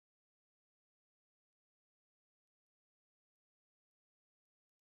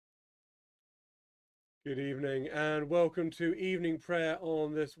Good evening and welcome to evening prayer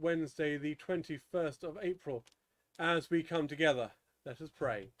on this Wednesday, the 21st of April. As we come together, let us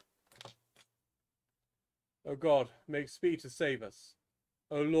pray. O God, make speed to save us.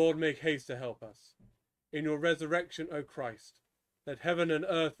 O Lord, make haste to help us. In your resurrection, O Christ, let heaven and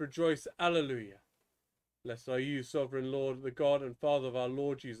earth rejoice. Alleluia. Blessed are you, sovereign Lord, the God and Father of our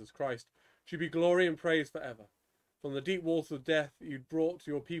Lord Jesus Christ, to be glory and praise forever. From the deep waters of death you brought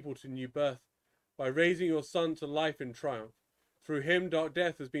your people to new birth, by raising your Son to life in triumph. Through him dark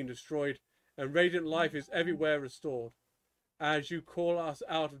death has been destroyed, and radiant life is everywhere restored. As you call us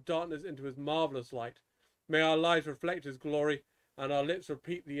out of darkness into his marvellous light, may our lives reflect his glory, and our lips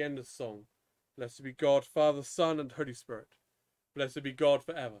repeat the endless song. Blessed be God, Father, Son, and Holy Spirit. Blessed be God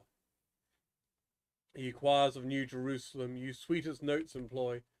forever. Ye choirs of New Jerusalem, you sweetest notes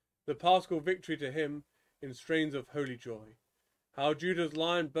employ, the Paschal victory to him in strains of holy joy. How Judah's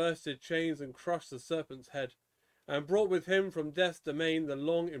lion bursted chains and crushed the serpent's head, and brought with him from death's domain the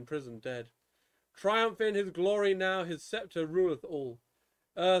long imprisoned dead. Triumph in his glory now, his sceptre ruleth all.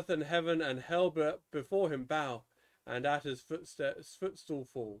 Earth and heaven and hell before him bow, and at his footstool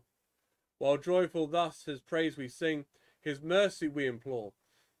fall. While joyful thus his praise we sing, his mercy we implore,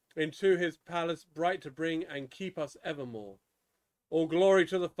 into his palace bright to bring, and keep us evermore. All glory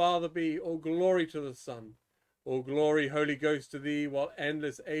to the Father be, all glory to the Son, all glory, Holy Ghost, to thee, while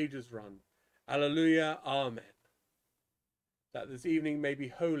endless ages run. Alleluia, Amen. That this evening may be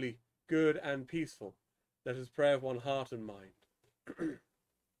holy, good, and peaceful, let us pray of one heart and mind.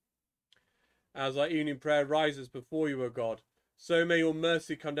 As our evening prayer rises before you, O God, so may your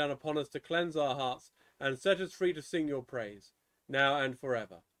mercy come down upon us to cleanse our hearts and set us free to sing your praise, now and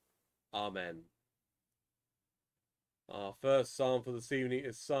forever. Amen. Our first psalm for this evening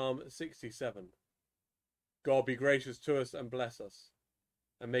is Psalm 67. God be gracious to us and bless us,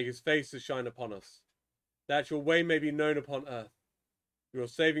 and make his face to shine upon us, that your way may be known upon earth, your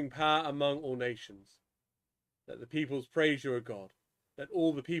saving power among all nations. Let the peoples praise you, O God. Let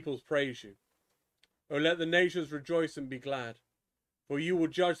all the peoples praise you. O let the nations rejoice and be glad, for you will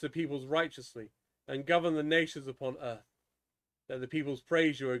judge the peoples righteously, and govern the nations upon earth. Let the peoples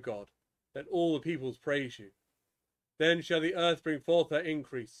praise you, O God. Let all the peoples praise you. Then shall the earth bring forth her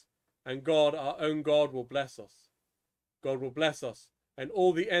increase, and God, our own God, will bless us. God will bless us, and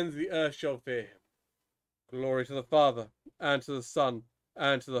all the ends of the earth shall fear him. Glory to the Father, and to the Son,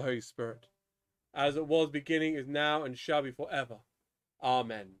 and to the Holy Spirit, as it was beginning, is now, and shall be forever.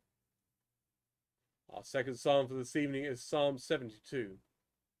 Amen. Our second psalm for this evening is Psalm 72.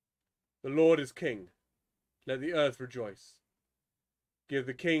 The Lord is King. Let the earth rejoice. Give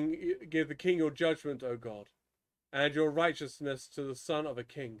the King your judgment, O God, and your righteousness to the son of a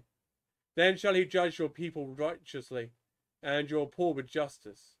king. Then shall he judge your people righteously, and your poor with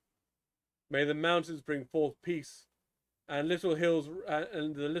justice. May the mountains bring forth peace, and the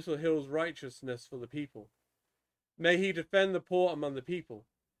little hills righteousness for the people. May he defend the poor among the people,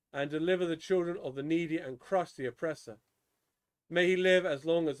 and deliver the children of the needy, and crush the oppressor. May he live as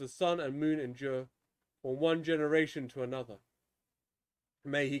long as the sun and moon endure, from one generation to another.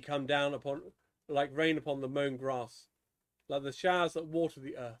 May he come down like rain upon the mown grass, like the showers that water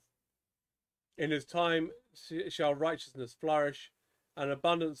the earth. In his time shall righteousness flourish, and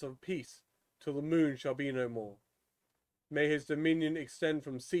abundance of peace, till the moon shall be no more. May his dominion extend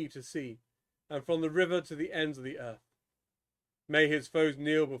from sea to sea, and from the river to the ends of the earth. May his foes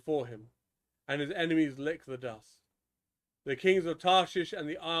kneel before him, and his enemies lick the dust. The kings of Tarshish and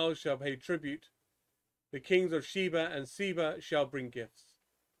the isles shall pay tribute. The kings of Sheba and Seba shall bring gifts.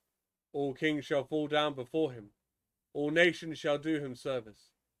 All kings shall fall down before him. All nations shall do him service.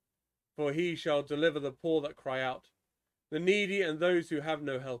 For he shall deliver the poor that cry out, the needy and those who have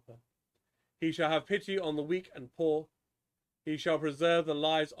no helper. He shall have pity on the weak and poor. He shall preserve the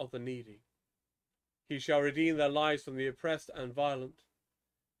lives of the needy. He shall redeem their lives from the oppressed and violent,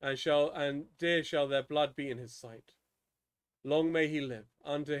 and dear shall their blood be in his sight. Long may he live.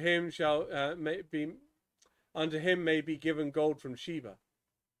 Unto him may be given gold from Sheba.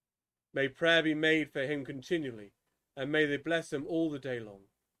 May prayer be made for him continually, and may they bless him all the day long.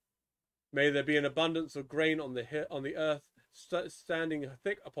 May there be an abundance of grain on the earth, standing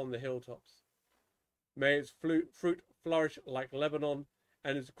thick upon the hilltops. May its fruit flourish like Lebanon,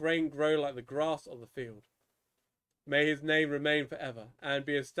 and its grain grow like the grass of the field. May his name remain forever, and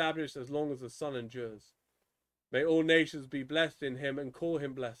be established as long as the sun endures. May all nations be blessed in him, and call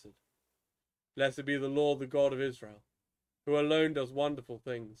him blessed. Blessed be the Lord, the God of Israel, who alone does wonderful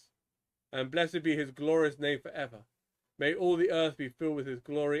things. And blessed be his glorious name forever. May all the earth be filled with his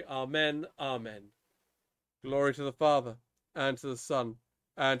glory. Amen. Amen. Glory to the Father, and to the Son,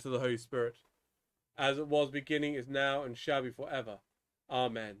 and to the Holy Spirit, as it was beginning, is now, and shall be forever.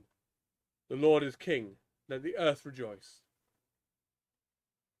 Amen. The Lord is King. Let the earth rejoice.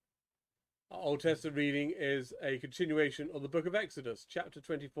 Our Old Testament reading is a continuation of the book of Exodus, chapter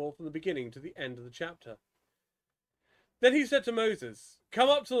 24, from the beginning to the end of the chapter. Then he said to Moses, "Come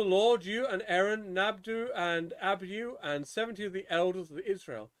up to the Lord, you and Aaron, Nadab and Abihu, and 70 of the elders of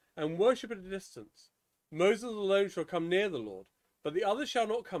Israel, and worship at a distance. Moses alone shall come near the Lord, but the others shall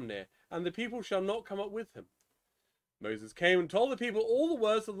not come near, and the people shall not come up with him." Moses came and told the people all the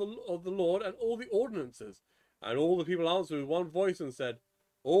words of the Lord and all the ordinances. And all the people answered with one voice and said,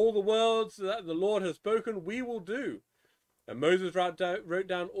 "All the words that the Lord has spoken we will do." And Moses wrote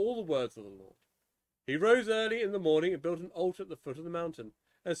down all the words of the Lord. He rose early in the morning and built an altar at the foot of the mountain,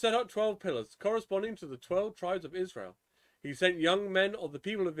 and set up 12 pillars, corresponding to the 12 tribes of Israel. He sent young men of the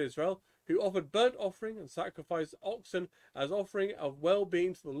people of Israel, who offered burnt offering and sacrificed oxen as offering of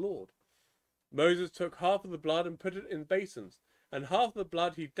well-being to the Lord. Moses took half of the blood and put it in basins, and half of the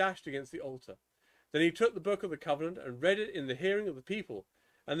blood he dashed against the altar. Then he took the book of the covenant and read it in the hearing of the people.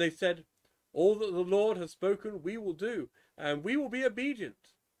 And they said, "All that the Lord has spoken we will do, and we will be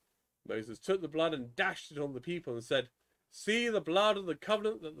obedient." Moses took the blood and dashed it on the people and said, "See the blood of the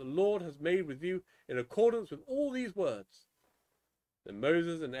covenant that the Lord has made with you in accordance with all these words." Then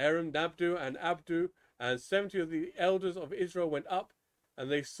Moses and Aaron, Nadab and Abihu, and 70 of the elders of Israel went up,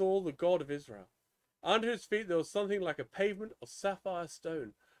 and they saw the God of Israel. Under his feet there was something like a pavement of sapphire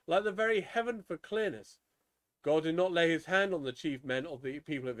stone, like the very heaven for clearness. God did not lay his hand on the chief men of the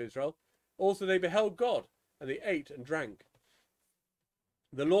people of Israel. Also they beheld God, and they ate and drank.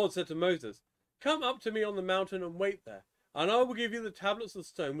 The Lord said to Moses, "Come up to me on the mountain and wait there, and I will give you the tablets of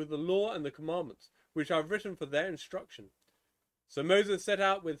stone with the law and the commandments, which I have written for their instruction." So Moses set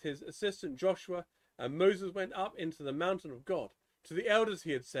out with his assistant Joshua, and Moses went up into the mountain of God. To the elders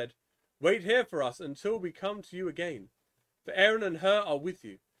he had said, "Wait here for us until we come to you again. For Aaron and Hur are with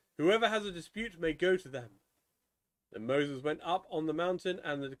you. Whoever has a dispute may go to them." Then Moses went up on the mountain,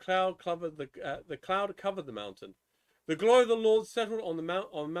 and the cloud covered the mountain. The glory of the Lord settled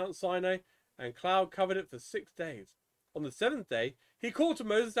on Mount Sinai, and cloud covered it for 6 days. On the 7th day he called to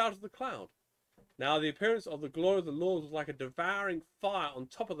Moses out of the cloud. Now the appearance of the glory of the Lord was like a devouring fire on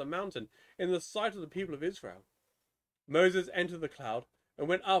top of the mountain in the sight of the people of Israel. Moses entered the cloud and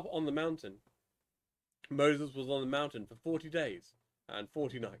went up on the mountain. Moses was on the mountain for 40 days and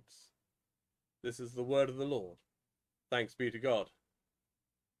 40 nights. This is the word of the Lord. Thanks be to God.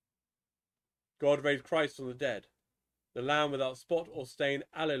 God raised Christ from the dead, the Lamb without spot or stain.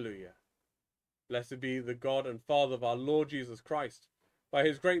 Alleluia. Blessed be the God and Father of our Lord Jesus Christ. By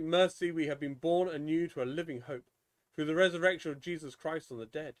his great mercy we have been born anew to a living hope, through the resurrection of Jesus Christ from the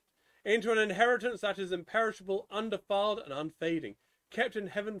dead, into an inheritance that is imperishable, undefiled, and unfading, kept in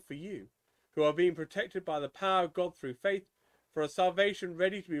heaven for you, who are being protected by the power of God through faith, for a salvation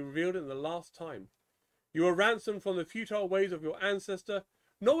ready to be revealed in the last time. You are ransomed from the futile ways of your ancestor,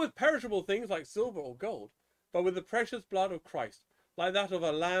 not with perishable things like silver or gold, but with the precious blood of Christ, like that of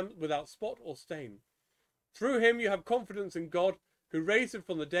a lamb without spot or stain. Through him you have confidence in God, who raised him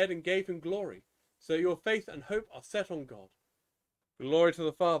from the dead and gave him glory, so that your faith and hope are set on God. Glory to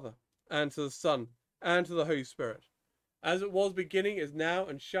the Father, and to the Son, and to the Holy Spirit, as it was beginning, is now,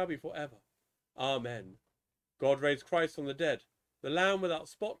 and shall be forever. Amen. God raised Christ from the dead, the Lamb without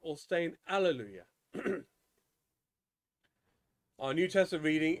spot or stain. Alleluia. Our New Testament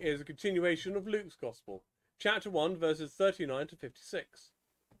reading is a continuation of Luke's Gospel, chapter 1, verses 39 to 56.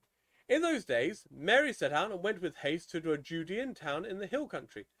 In those days, Mary set out and went with haste to a Judean town in the hill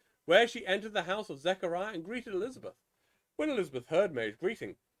country, where she entered the house of Zechariah and greeted Elizabeth. When Elizabeth heard Mary's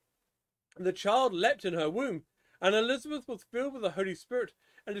greeting, the child leapt in her womb, and Elizabeth was filled with the Holy Spirit,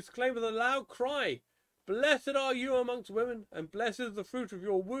 and exclaimed with a loud cry, "Blessed are you amongst women, and blessed is the fruit of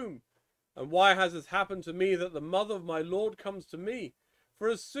your womb. And why has this happened to me, that the mother of my Lord comes to me? For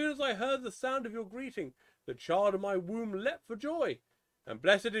as soon as I heard the sound of your greeting, the child in my womb leapt for joy. And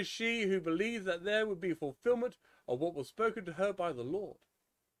blessed is she who believed that there would be fulfillment of what was spoken to her by the Lord."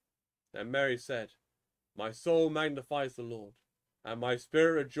 And Mary said, "My soul magnifies the Lord, and my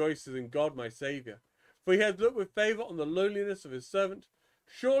spirit rejoices in God my Saviour, for he has looked with favour on the lowliness of his servant.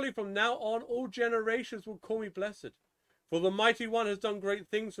 Surely from now on all generations will call me blessed. For the Mighty One has done great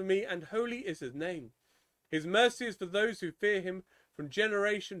things for me, and holy is his name. His mercy is for those who fear him from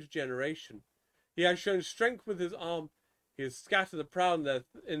generation to generation. He has shown strength with his arm. He has scattered the proud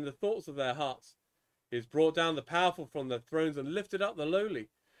in the thoughts of their hearts. He has brought down the powerful from their thrones and lifted up the lowly.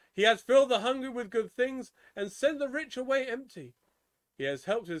 He has filled the hungry with good things and sent the rich away empty. He has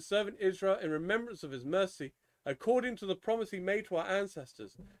helped his servant Israel in remembrance of his mercy, according to the promise he made to our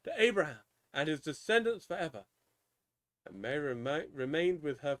ancestors, to Abraham and his descendants forever. And Mary remained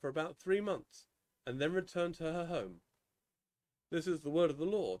with her for about 3 months, and then returned to her home. This is the word of the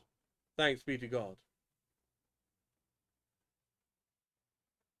Lord. Thanks be to God.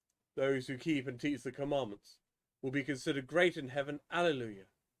 Those who keep and teach the commandments will be considered great in heaven. Alleluia.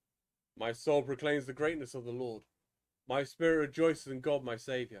 My soul proclaims the greatness of the Lord. My spirit rejoices in God my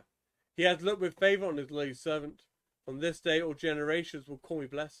Saviour. He has looked with favour on his lowly servant. From this day all generations will call me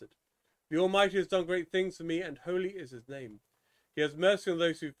blessed. The Almighty has done great things for me, and holy is his name. He has mercy on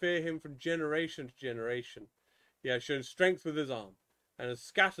those who fear him from generation to generation. He has shown strength with his arm, and has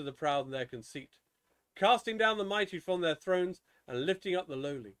scattered the proud in their conceit, casting down the mighty from their thrones, and lifting up the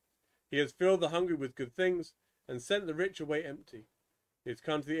lowly. He has filled the hungry with good things, and sent the rich away empty. He has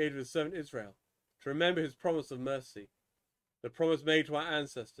come to the aid of his servant Israel, to remember his promise of mercy, the promise made to our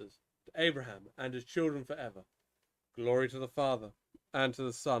ancestors, to Abraham and his children forever. Glory to the Father, and to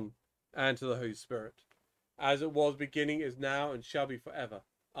the Son, and to the Holy Spirit, as it was beginning, is now, and shall be forever.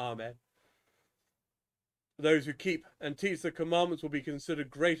 Amen. Those who keep and teach the commandments will be considered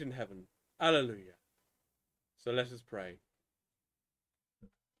great in heaven. Alleluia. So let us pray.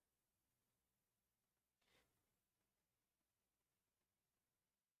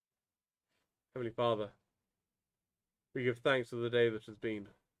 Heavenly Father, we give thanks for the day that has been.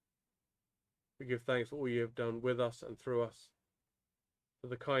 We give thanks for all you have done with us and through us, for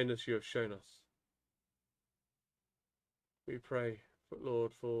the kindness you have shown us. We pray,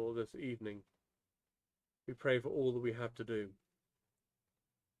 Lord, for this evening. We pray for all that we have to do.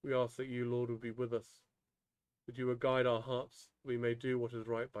 We ask that you, Lord, would be with us, that you would guide our hearts, that we may do what is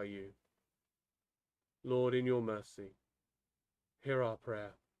right by you. Lord, in your mercy, hear our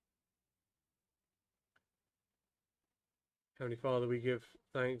prayer. Heavenly Father, we give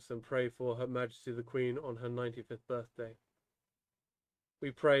thanks and pray for Her Majesty the Queen on her 95th birthday. We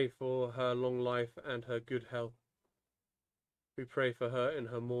pray for her long life and her good health. We pray for her in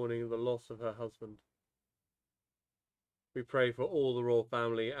her mourning the loss of her husband. We pray for all the royal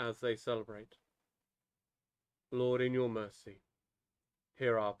family as they celebrate. Lord, in your mercy,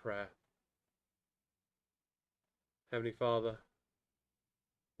 hear our prayer. Heavenly Father,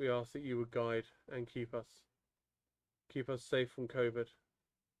 we ask that you would guide and keep us. Keep us safe from COVID.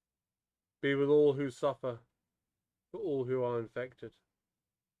 Be with all who suffer, for all who are infected.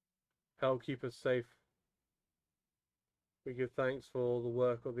 Help keep us safe. We give thanks for the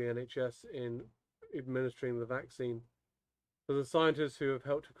work of the NHS in administering the vaccine, for the scientists who have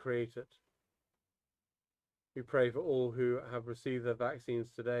helped to create it. We pray for all who have received their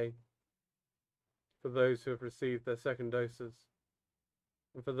vaccines today, for those who have received their second doses,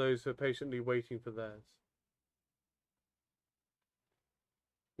 and for those who are patiently waiting for theirs.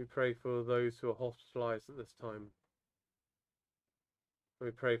 We pray for those who are hospitalized at this time. And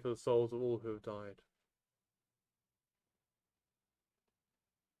we pray for the souls of all who have died.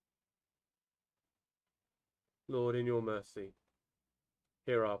 Lord, in your mercy,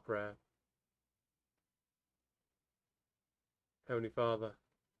 hear our prayer. Heavenly Father,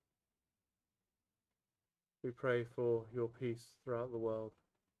 we pray for your peace throughout the world.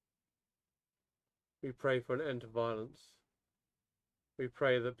 We pray for an end to violence. We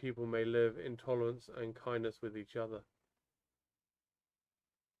pray that people may live in tolerance and kindness with each other.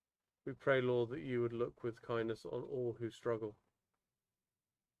 We pray, Lord, that you would look with kindness on all who struggle.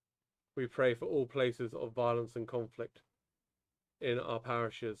 We pray for all places of violence and conflict in our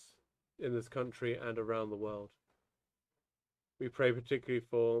parishes, in this country and around the world. We pray particularly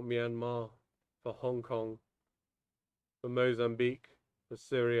for Myanmar, for Hong Kong, for Mozambique, for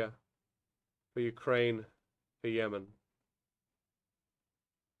Syria, for Ukraine, for Yemen.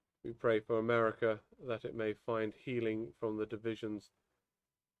 We pray for America, that it may find healing from the divisions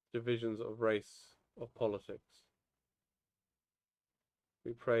of race, of politics.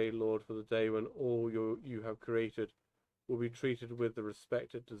 We pray, Lord, for the day when all you have created will be treated with the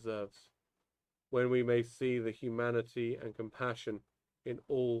respect it deserves, when we may see the humanity and compassion in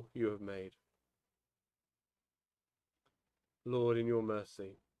all you have made. Lord, in your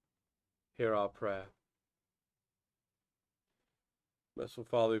mercy, hear our prayer. Merciful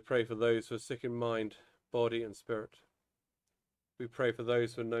Father, we pray for those who are sick in mind, body and spirit. We pray for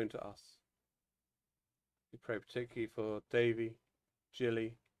those who are known to us. We pray particularly for Davy,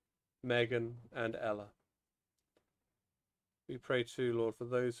 Jilly, Megan and Ella. We pray too, Lord, for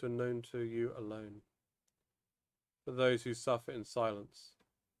those who are known to you alone, for those who suffer in silence,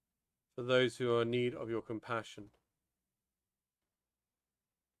 for those who are in need of your compassion.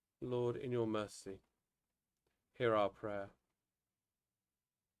 Lord, in your mercy, hear our prayer.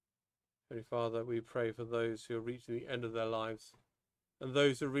 Holy Father, we pray for those who are reaching the end of their lives and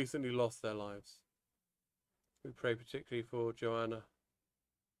those who recently lost their lives. We pray particularly for Joanna,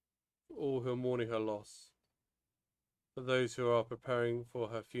 for all who are mourning her loss, for those who are preparing for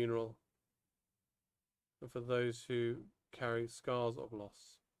her funeral, and for those who carry scars of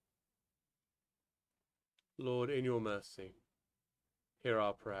loss. Lord, in your mercy, hear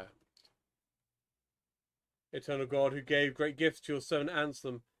our prayer. Eternal God, who gave great gifts to your servant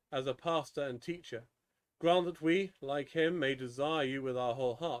Anselm as a pastor and teacher, grant that we, like him, may desire you with our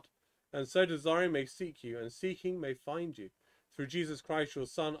whole heart, and so desiring may seek you, and seeking may find you, through Jesus Christ, your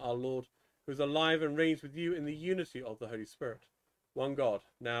Son, our Lord, who is alive and reigns with you in the unity of the Holy Spirit, one God,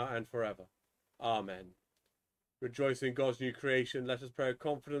 now and forever. Amen. Rejoicing in God's new creation, let us pray with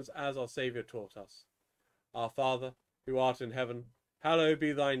confidence as our Saviour taught us. Our Father, who art in heaven, hallowed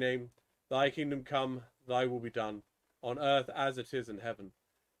be thy name. Thy kingdom come, thy will be done, on earth as it is in heaven.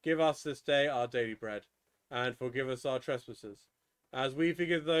 Give us this day our daily bread, and forgive us our trespasses, as we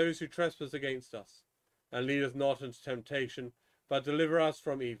forgive those who trespass against us. And lead us not into temptation, but deliver us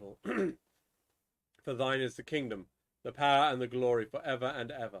from evil. For thine is the kingdom, the power, and the glory, for ever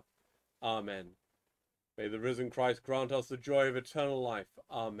and ever. Amen. May the risen Christ grant us the joy of eternal life.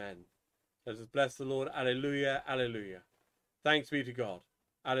 Amen. Let us bless the Lord. Alleluia, alleluia. Thanks be to God.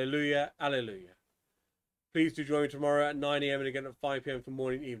 Alleluia, alleluia. Please do join me tomorrow at 9 a.m. and again at 5 p.m. for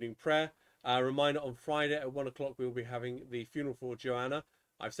morning and evening prayer. A reminder, on Friday at 1 o'clock we will be having the funeral for Joanna.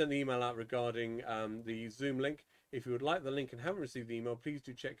 I've sent the email out regarding the Zoom link. If you would like the link and haven't received the email, please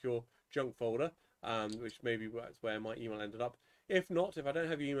do check your junk folder, which maybe that's where my email ended up. If not, if I don't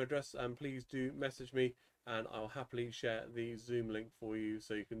have your email address, please do message me and I'll happily share the Zoom link for you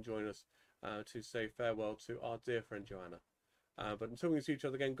so you can join us to say farewell to our dear friend Joanna. But until we see each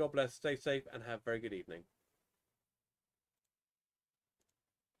other again, God bless, stay safe, and have a very good evening.